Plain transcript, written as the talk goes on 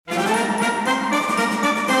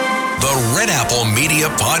Red Apple Media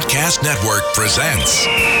Podcast Network presents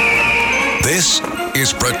This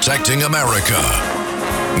is Protecting America.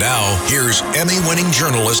 Now, here's Emmy-winning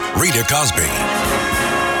journalist Rita Cosby.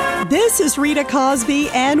 This is Rita Cosby,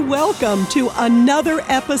 and welcome to another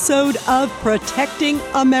episode of Protecting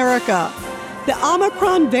America. The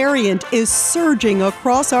Omicron variant is surging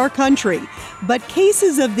across our country, but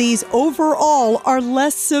cases of these overall are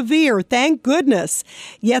less severe, thank goodness.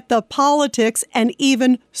 Yet the politics and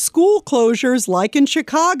even school closures, like in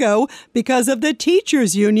Chicago, because of the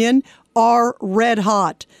teachers' union, are red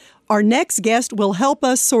hot. Our next guest will help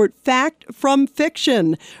us sort fact from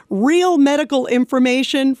fiction, real medical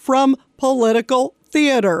information from political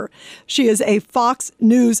theater. She is a Fox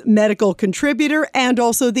News medical contributor and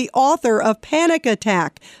also the author of Panic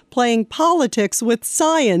Attack, Playing Politics with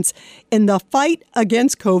Science in the Fight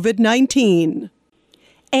Against COVID-19.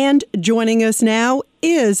 And joining us now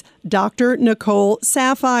is Dr. Nicole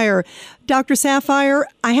Saphier. Dr. Saphier,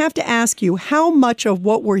 I have to ask you, how much of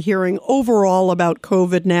what we're hearing overall about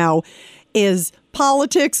COVID now is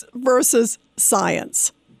politics versus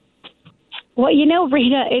science? Well, you know,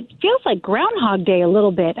 Rita, it feels like Groundhog Day a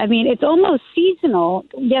little bit. I mean, it's almost seasonal.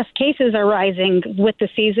 Yes, cases are rising with the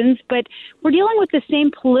seasons, but we're dealing with the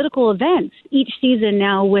same political events each season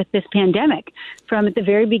now with this pandemic. From at the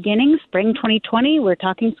very beginning, spring 2020, we're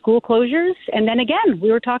talking school closures. And then again,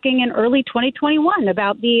 we were talking in early 2021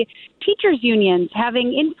 about the teachers' unions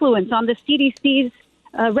having influence on the CDC's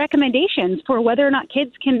recommendations for whether or not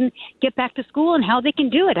kids can get back to school and how they can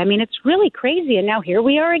do it. I mean, it's really crazy. And now here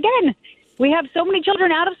we are again. We have so many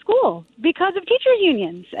children out of school because of teachers'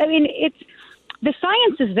 unions. I mean, the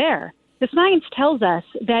science is there. The science tells us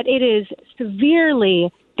that it is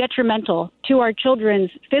severely detrimental to our children's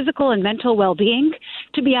physical and mental well-being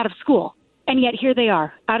to be out of school. And yet here they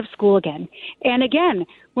are, out of school again. And again,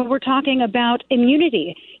 when we're talking about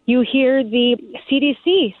immunity, you hear the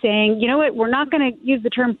CDC saying, you know what, we're not going to use the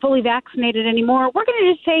term fully vaccinated anymore. We're going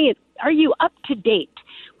to just say, are you up to date?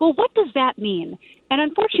 Well, what does that mean? And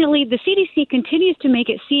unfortunately, the CDC continues to make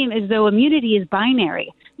it seem as though immunity is binary,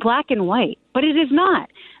 black and white, but it is not.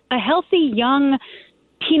 A healthy young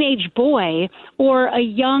teenage boy or a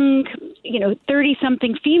young,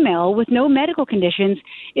 30-something female with no medical conditions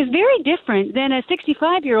is very different than a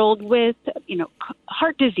 65-year-old with,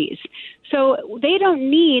 heart disease. So they don't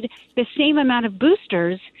need the same amount of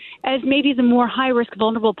boosters as maybe the more high-risk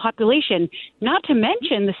vulnerable population. Not to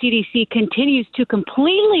mention the CDC continues to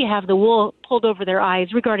completely have the wool pulled over their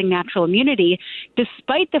eyes regarding natural immunity,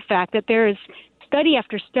 despite the fact that there is study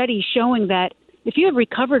after study showing that if you have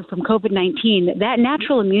recovered from COVID-19, that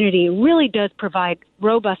natural immunity really does provide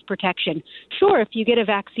robust protection. Sure, if you get a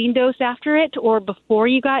vaccine dose after it or before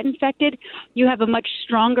you got infected, you have a much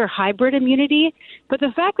stronger hybrid immunity. But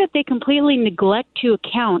the fact that they completely neglect to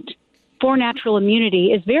account for natural immunity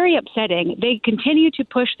is very upsetting. They continue to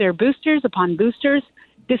push their boosters upon boosters,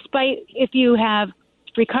 despite if you have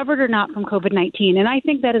recovered or not from COVID-19. And I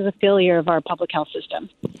think that is a failure of our public health system.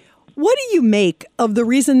 What do you make of the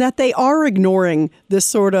reason that they are ignoring this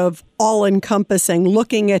sort of all-encompassing,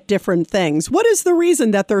 looking at different things? What is the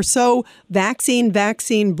reason that they're so vaccine,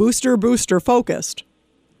 booster focused?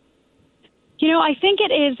 I think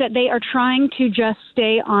it is that they are trying to just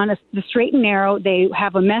stay on the straight and narrow. They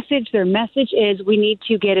have a message. Their message is we need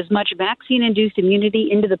to get as much vaccine-induced immunity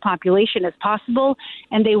into the population as possible.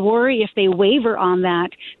 And they worry if they waver on that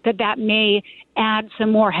may add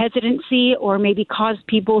some more hesitancy or maybe cause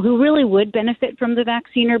people who really would benefit from the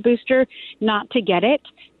vaccine or booster not to get it.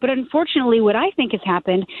 But unfortunately, what I think has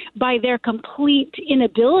happened by their complete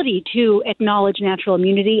inability to acknowledge natural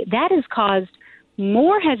immunity, that has caused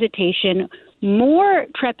more hesitation, more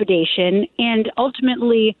trepidation, and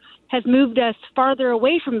ultimately has moved us farther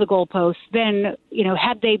away from the goalposts than,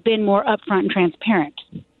 had they been more upfront and transparent.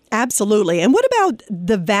 Absolutely. And what about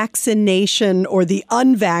the vaccination or the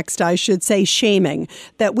unvaxxed, I should say, shaming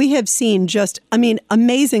that we have seen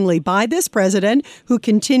amazingly by this president who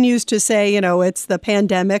continues to say, it's the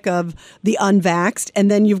pandemic of the unvaxxed.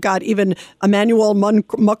 And then you've got even Emmanuel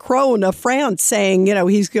Macron of France saying,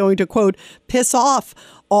 he's going to, quote, piss off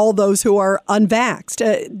all those who are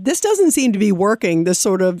unvaxxed. This doesn't seem to be working, this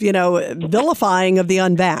sort of, vilifying of the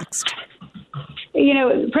unvaxxed.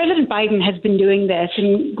 President Biden has been doing this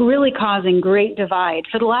and really causing great divide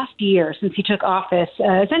for the last year since he took office,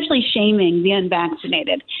 essentially shaming the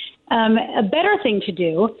unvaccinated. A better thing to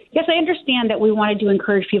do, yes, I understand that we wanted to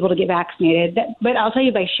encourage people to get vaccinated, but I'll tell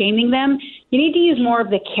you, by shaming them, you need to use more of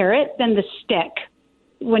the carrot than the stick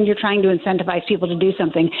when you're trying to incentivize people to do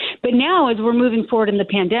something. But now, as we're moving forward in the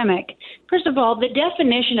pandemic, first of all, the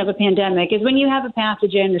definition of a pandemic is when you have a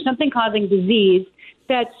pathogen or something causing disease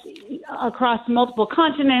that's across multiple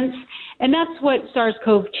continents. And that's what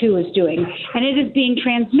SARS-CoV-2 is doing. And it is being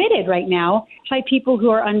transmitted right now by people who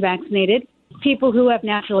are unvaccinated, people who have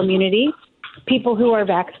natural immunity, people who are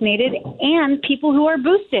vaccinated, and people who are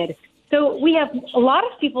boosted. So we have a lot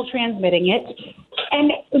of people transmitting it,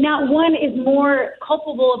 and not one is more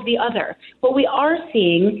culpable of the other. What we are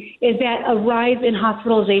seeing is that a rise in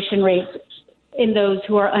hospitalization rates in those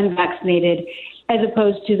who are unvaccinated as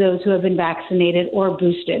opposed to those who have been vaccinated or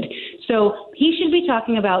boosted. So he should be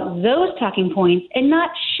talking about those talking points and not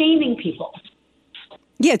shaming people.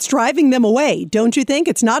 Yeah, it's driving them away, don't you think?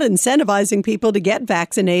 It's not incentivizing people to get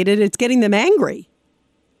vaccinated. It's getting them angry.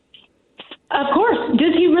 Of course.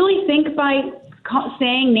 Does he really think by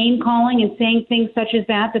saying, name-calling and saying things such as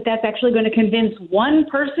that that's actually going to convince one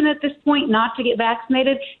person at this point not to get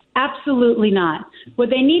vaccinated? Absolutely not. What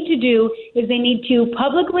they need to do is they need to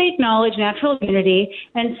publicly acknowledge natural immunity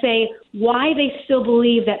and say why they still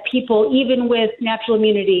believe that people, even with natural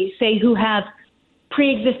immunity, say who have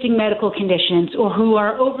pre-existing medical conditions or who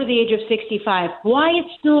are over the age of 65, why it's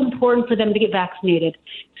still important for them to get vaccinated.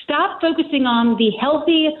 Stop focusing on the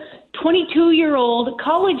healthy 22-year-old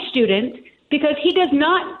college student because he does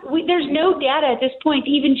not, there's no data at this point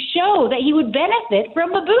to even show that he would benefit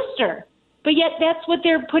from a booster. But yet that's what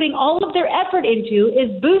they're putting all of their effort into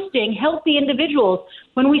is boosting healthy individuals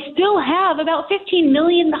when we still have about 15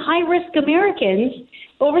 million high-risk Americans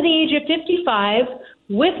over the age of 55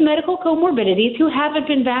 with medical comorbidities who haven't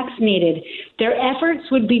been vaccinated. Their efforts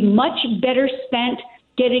would be much better spent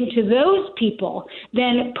getting to those people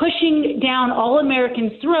than pushing down all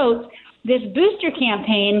Americans' throats this booster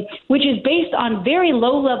campaign, which is based on very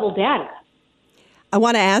low-level data. I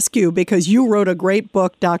want to ask you, because you wrote a great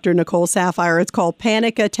book, Dr. Nicole Saphier. It's called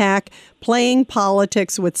Panic Attack, Playing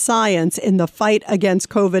Politics with Science in the Fight Against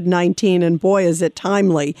COVID-19. And boy, is it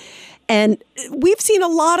timely. And we've seen a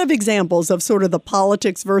lot of examples of sort of the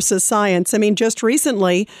politics versus science. I mean, just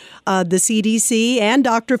recently, the CDC and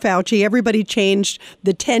Dr. Fauci, everybody changed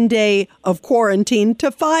the 10-day of quarantine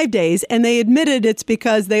to 5 days. And they admitted it's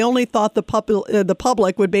because they only thought the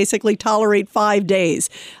public would basically tolerate 5 days.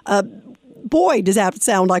 Boy, does that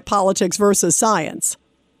sound like politics versus science.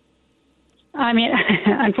 I mean,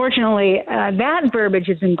 unfortunately, that verbiage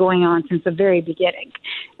has been going on since the very beginning.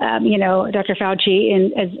 Dr.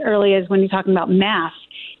 Fauci, as early as when you're talking about masks,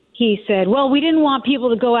 he said, well, we didn't want people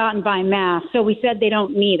to go out and buy masks, so we said they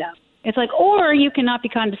don't need them. It's like, or you cannot be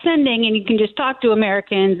condescending and you can just talk to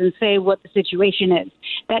Americans and say what the situation is.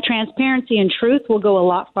 That transparency and truth will go a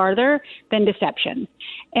lot farther than deception.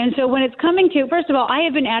 And so when it's coming to, first of all, I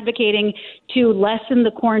have been advocating to lessen the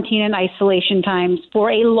quarantine and isolation times for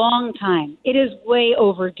a long time. It is way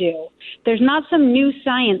overdue. There's not some new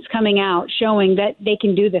science coming out showing that they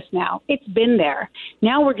can do this now. It's been there.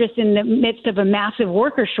 Now we're just in the midst of a massive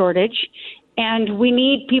worker shortage, and we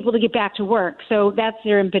need people to get back to work. So that's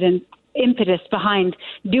their impetus behind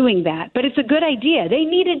doing that. But it's a good idea. They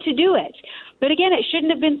needed to do it. But again, it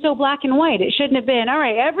shouldn't have been so black and white. It shouldn't have been, all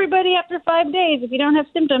right, everybody after 5 days, if you don't have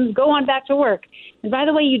symptoms, go on back to work. And by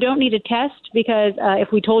the way, you don't need a test because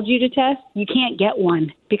if we told you to test, you can't get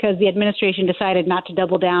one because the administration decided not to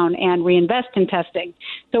double down and reinvest in testing.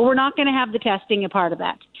 So we're not going to have the testing a part of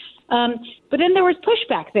that. But then there was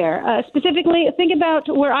pushback there. Specifically, think about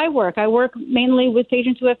where I work. I work mainly with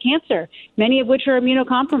patients who have cancer, many of which are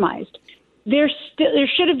immunocompromised. There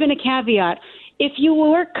should have been a caveat. If you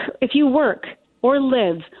work or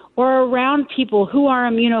live or around people who are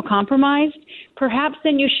immunocompromised, perhaps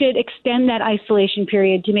then you should extend that isolation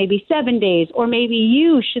period to maybe 7 days, or maybe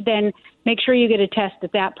you should then make sure you get a test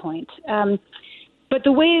at that point. But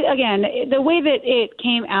the way that it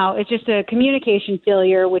came out, it's just a communication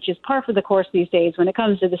failure, which is par for the course these days when it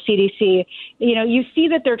comes to the CDC. You see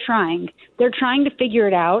that they're trying. They're trying to figure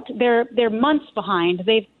it out. They're months behind.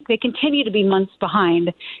 They continue to be months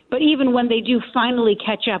behind. But even when they do finally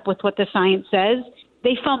catch up with what the science says,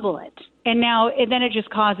 they fumble it. And then it just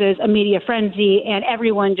causes a media frenzy, and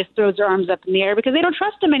everyone just throws their arms up in the air because they don't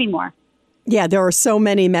trust them anymore. Yeah, there are so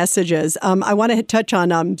many messages. I want to touch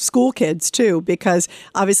on school kids, too, because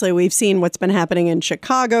obviously we've seen what's been happening in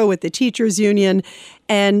Chicago with the teachers union.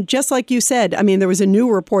 And just like you said, I mean, there was a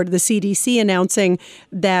new report of the CDC announcing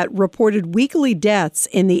that reported weekly deaths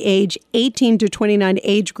in the age 18 to 29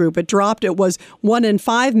 age group. It dropped. It was 1 in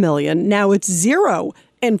 5 million. Now it's 0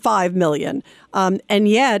 in 5 million. And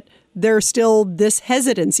yet there's still this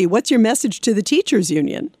hesitancy. What's your message to the teachers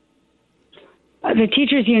union? The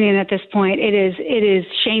teachers union at this point, it is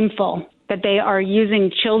shameful that they are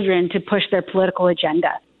using children to push their political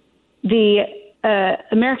agenda. The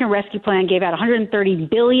American Rescue Plan gave out $130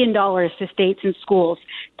 billion to states and schools,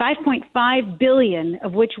 $5.5 billion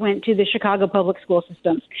of which went to the Chicago public school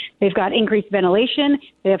systems. They've got increased ventilation.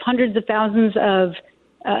 They have hundreds of thousands of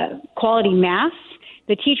quality masks.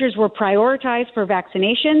 The teachers were prioritized for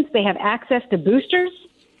vaccinations. They have access to boosters.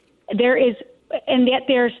 And yet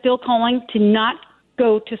they're still calling to not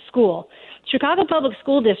go to school. Chicago Public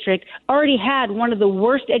School District already had one of the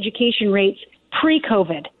worst education rates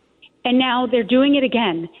pre-COVID. And now they're doing it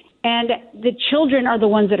again. And the children are the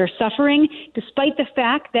ones that are suffering, despite the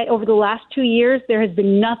fact that over the last 2 years, there has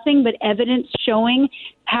been nothing but evidence showing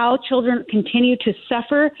how children continue to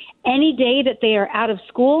suffer any day that they are out of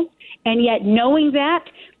school. And yet knowing that,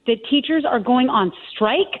 the teachers are going on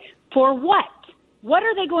strike for what? What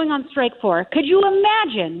are they going on strike for? Could you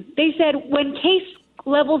imagine? They said when case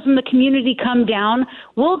levels in the community come down,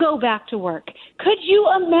 we'll go back to work. Could you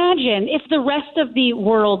imagine if the rest of the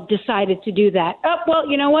world decided to do that? Oh, well,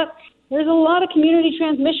 you know what? There's a lot of community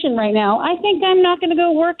transmission right now. I think I'm not going to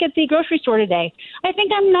go work at the grocery store today. I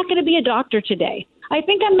think I'm not going to be a doctor today. I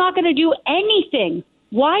think I'm not going to do anything.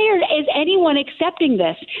 Why is anyone accepting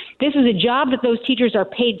this? This is a job that those teachers are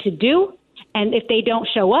paid to do, and if they don't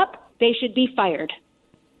show up, they should be fired.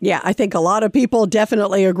 Yeah, I think a lot of people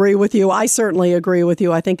definitely agree with you. I certainly agree with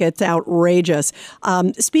you. I think it's outrageous.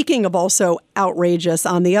 Speaking of also outrageous,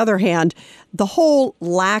 on the other hand, the whole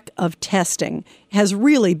lack of testing has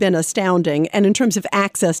really been astounding. And in terms of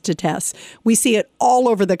access to tests, we see it all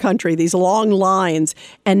over the country, these long lines.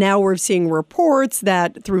 And now we're seeing reports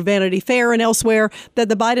that through Vanity Fair and elsewhere that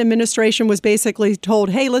the Biden administration was basically told,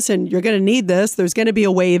 hey, listen, you're going to need this. There's going to be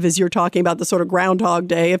a wave, as you're talking about, the sort of Groundhog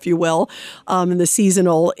Day, if you will, and the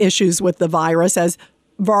seasonal issues with the virus, as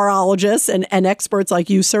virologists and experts like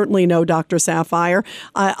you certainly know, Dr. Saphier.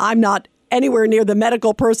 I'm not anywhere near the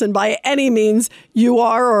medical person by any means you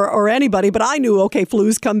are or anybody, but I knew, okay,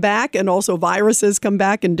 flus come back and also viruses come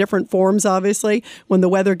back in different forms, obviously, when the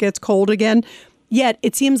weather gets cold again. Yet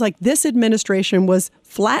it seems like this administration was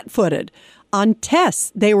flat-footed on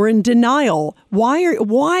tests. They were in denial.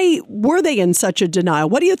 Why were they in such a denial?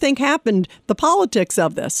 What do you think happened, the politics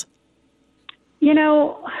of this? You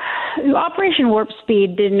know, Operation Warp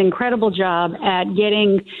Speed did an incredible job at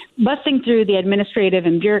busting through the administrative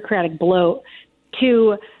and bureaucratic bloat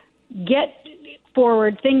to get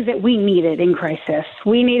forward things that we needed in crisis.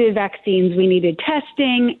 We needed vaccines, we needed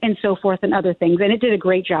testing, and so forth, and other things. And it did a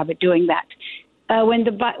great job at doing that. When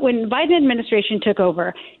the Biden administration took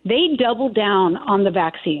over, they doubled down on the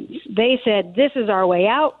vaccines. They said, this is our way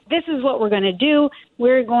out. This is what we're going to do.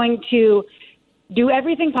 We're going to do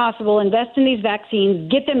everything possible, invest in these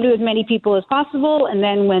vaccines, get them to as many people as possible. And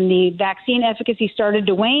then when the vaccine efficacy started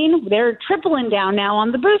to wane, they're tripling down now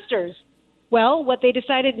on the boosters. Well, what they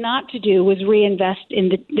decided not to do was reinvest in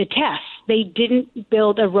the tests. They didn't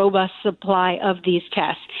build a robust supply of these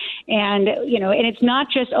tests. And, you know, and it's not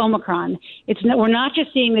just Omicron. We're not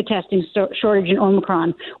just seeing the testing shortage in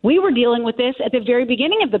Omicron. We were dealing with this at the very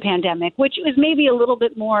beginning of the pandemic, which was maybe a little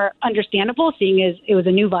bit more understandable, seeing as it was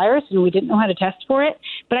a new virus and we didn't know how to test for it.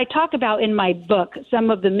 But I talk about in my book some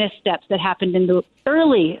of the missteps that happened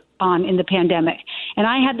early on in the pandemic. And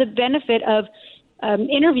I had the benefit of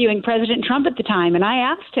interviewing President Trump at the time, and I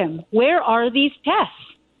asked him, where are these tests?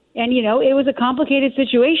 And, you know, it was a complicated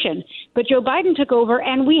situation. But Joe Biden took over,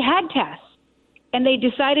 and we had tests, and they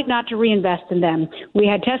decided not to reinvest in them. We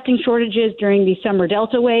had testing shortages during the summer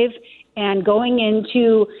Delta wave, and going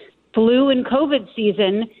into flu and COVID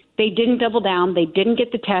season, they didn't double down. They didn't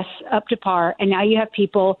get the tests up to par, and now you have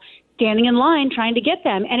people standing in line trying to get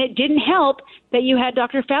them. And it didn't help that you had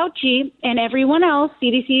Dr. Fauci and everyone else,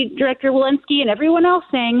 CDC Director Walensky and everyone else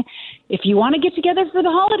saying, if you want to get together for the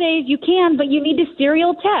holidays, you can, but you need to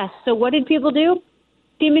serial test. So what did people do?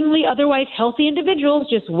 Seemingly otherwise healthy individuals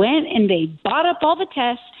just went and they bought up all the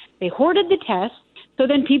tests. They hoarded the tests. So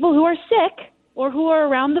then people who are sick or who are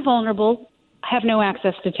around the vulnerable have no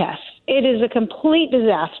access to tests. It is a complete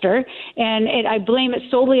disaster, and I blame it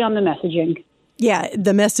solely on the messaging. Yeah,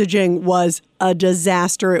 the messaging was a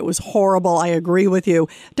disaster. It was horrible. I agree with you.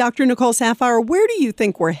 Dr. Nicole Saphier, where do you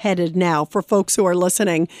think we're headed now for folks who are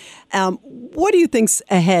listening? What do you think's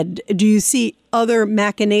ahead? Do you see other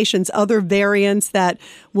machinations, other variants that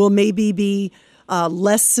will maybe be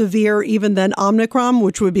less severe even than Omicron,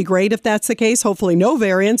 which would be great if that's the case? Hopefully no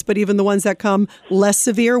variants, but even the ones that come less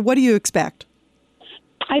severe. What do you expect?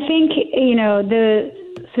 I think, you know, the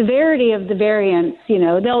severity of the variants, you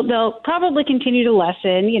know, they'll probably continue to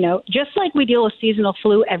lessen, you know, just like we deal with seasonal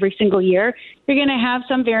flu every single year. You're going to have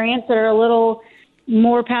some variants that are a little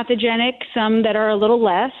more pathogenic, some that are a little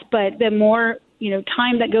less, but the more, you know,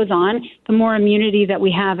 time that goes on, the more immunity that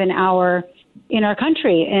we have in our in our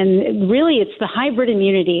country. And really, it's the hybrid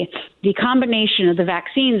immunity, the combination of the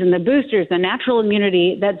vaccines and the boosters, the natural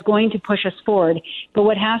immunity that's going to push us forward. But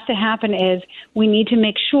what has to happen is we need to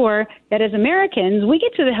make sure that as Americans, we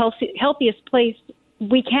get to the healthiest place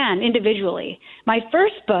we can individually. My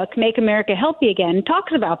first book, Make America Healthy Again,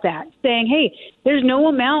 talks about that, saying, hey, there's no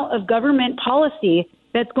amount of government policy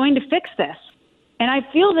that's going to fix this. And I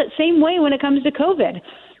feel that same way when it comes to COVID.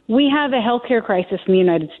 We have a healthcare crisis in the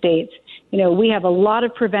United States. We have a lot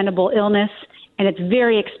of preventable illness, and it's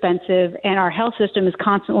very expensive, and our health system is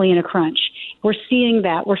constantly in a crunch. We're seeing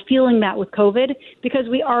that. We're feeling that with COVID because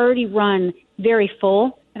we already run very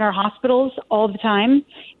full in our hospitals all the time.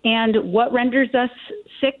 And what renders us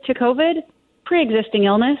sick to COVID? Pre-existing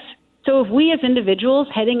illness. So if we as individuals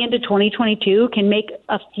heading into 2022 can make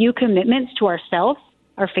a few commitments to ourselves,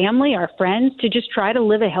 our family, our friends, to just try to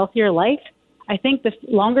live a healthier life, I think the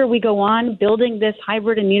longer we go on building this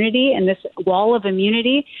hybrid immunity and this wall of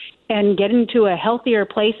immunity and getting to a healthier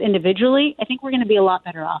place individually, I think we're going to be a lot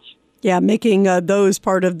better off. Yeah, making those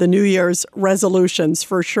part of the New Year's resolutions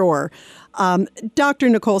for sure. Dr.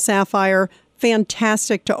 Nicole Saphier,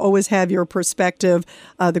 fantastic to always have your perspective.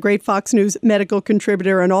 The great Fox News medical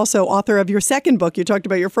contributor and also author of your second book. You talked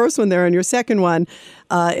about your first one there, and your second one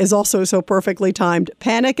is also so perfectly timed.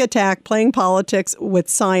 Panic Attack, Playing Politics with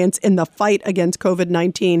Science in the Fight Against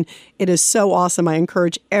COVID-19. It is so awesome. I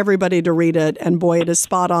encourage everybody to read it. And boy, it is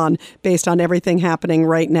spot on based on everything happening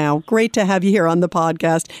right now. Great to have you here on the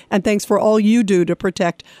podcast. And thanks for all you do to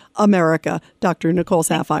protect America. Dr. Nicole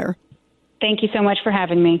Saphier. Thank you so much for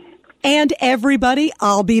having me. And everybody,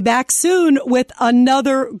 I'll be back soon with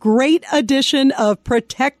another great edition of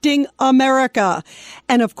Protecting America.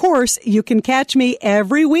 And of course, you can catch me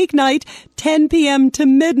every weeknight, 10 p.m. to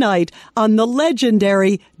midnight on the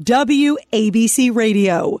legendary WABC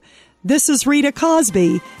Radio. This is Rita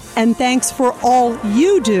Cosby, and thanks for all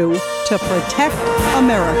you do to protect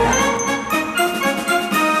America.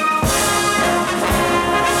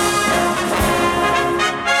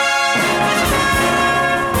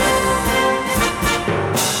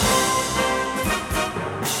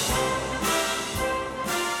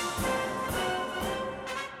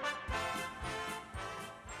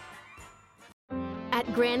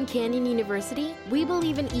 At Grand Canyon University, we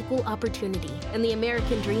believe in equal opportunity, and the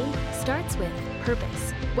American dream starts with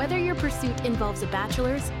purpose. Whether your pursuit involves a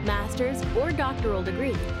bachelor's, master's, or doctoral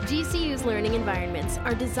degree, GCU's learning environments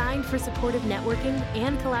are designed for supportive networking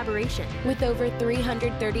and collaboration. With over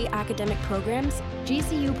 330 academic programs,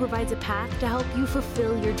 GCU provides a path to help you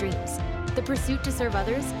fulfill your dreams. The pursuit to serve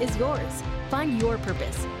others is yours. Find your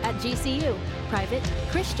purpose at GCU. Private,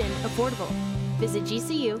 Christian, affordable. Visit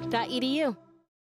gcu.edu.